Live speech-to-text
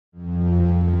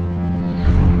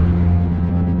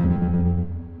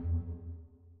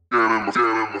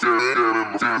Everybody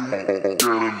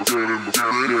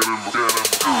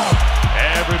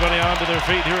onto their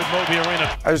feet here at Moby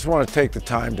Arena. I just want to take the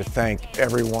time to thank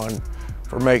everyone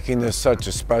for making this such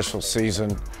a special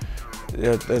season.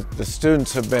 The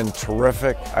students have been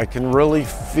terrific. I can really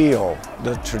feel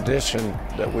the tradition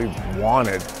that we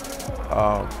wanted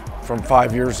from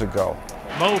 5 years ago.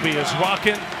 Moby is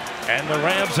rocking, and the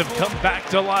Rams have come back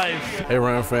to life. Hey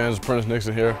Ram fans, Prince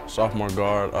Nixon here, sophomore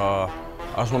guard.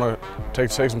 I just want to take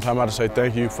some time out to say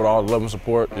thank you for all the love and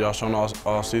support y'all shown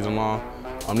all season long.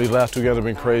 These last 2 games have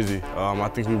been crazy. I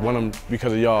think we won them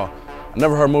because of y'all. I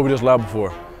never heard Moby this loud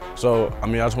before. So, I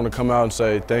just want to come out and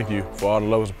say thank you for all the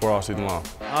love and support all season long.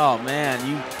 Oh man,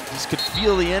 you just could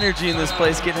feel the energy in this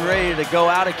place getting ready to go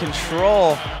out of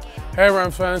control. Hey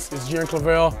Ram fans, it's Gian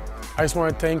Clavel. I just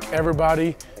want to thank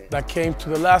everybody that came to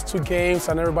the last 2 games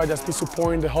and everybody that's been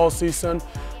supporting the whole season.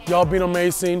 Y'all been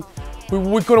amazing.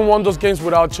 We couldn't win those games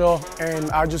without y'all, and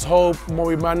I just hope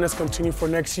Moby Madness continue for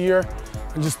next year,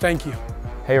 and just thank you.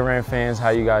 Hey Ram fans, how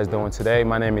you guys doing today?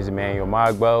 My name is Emmanuel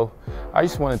Magbo. I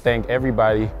just want to thank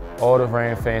everybody, all the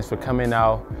Ram fans, for coming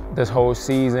out this whole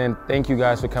season. Thank you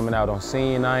guys for coming out on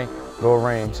senior night. Go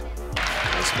Rams.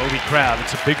 This Moby crowd,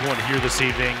 it's a big one here this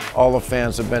evening. All the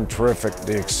fans have been terrific.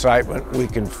 The excitement we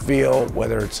can feel,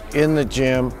 whether it's in the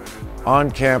gym,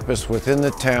 on campus, within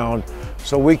the town.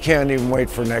 So we can't even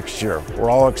wait for next year. We're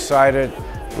all excited.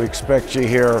 We expect you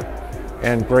here,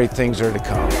 and great things are to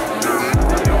come.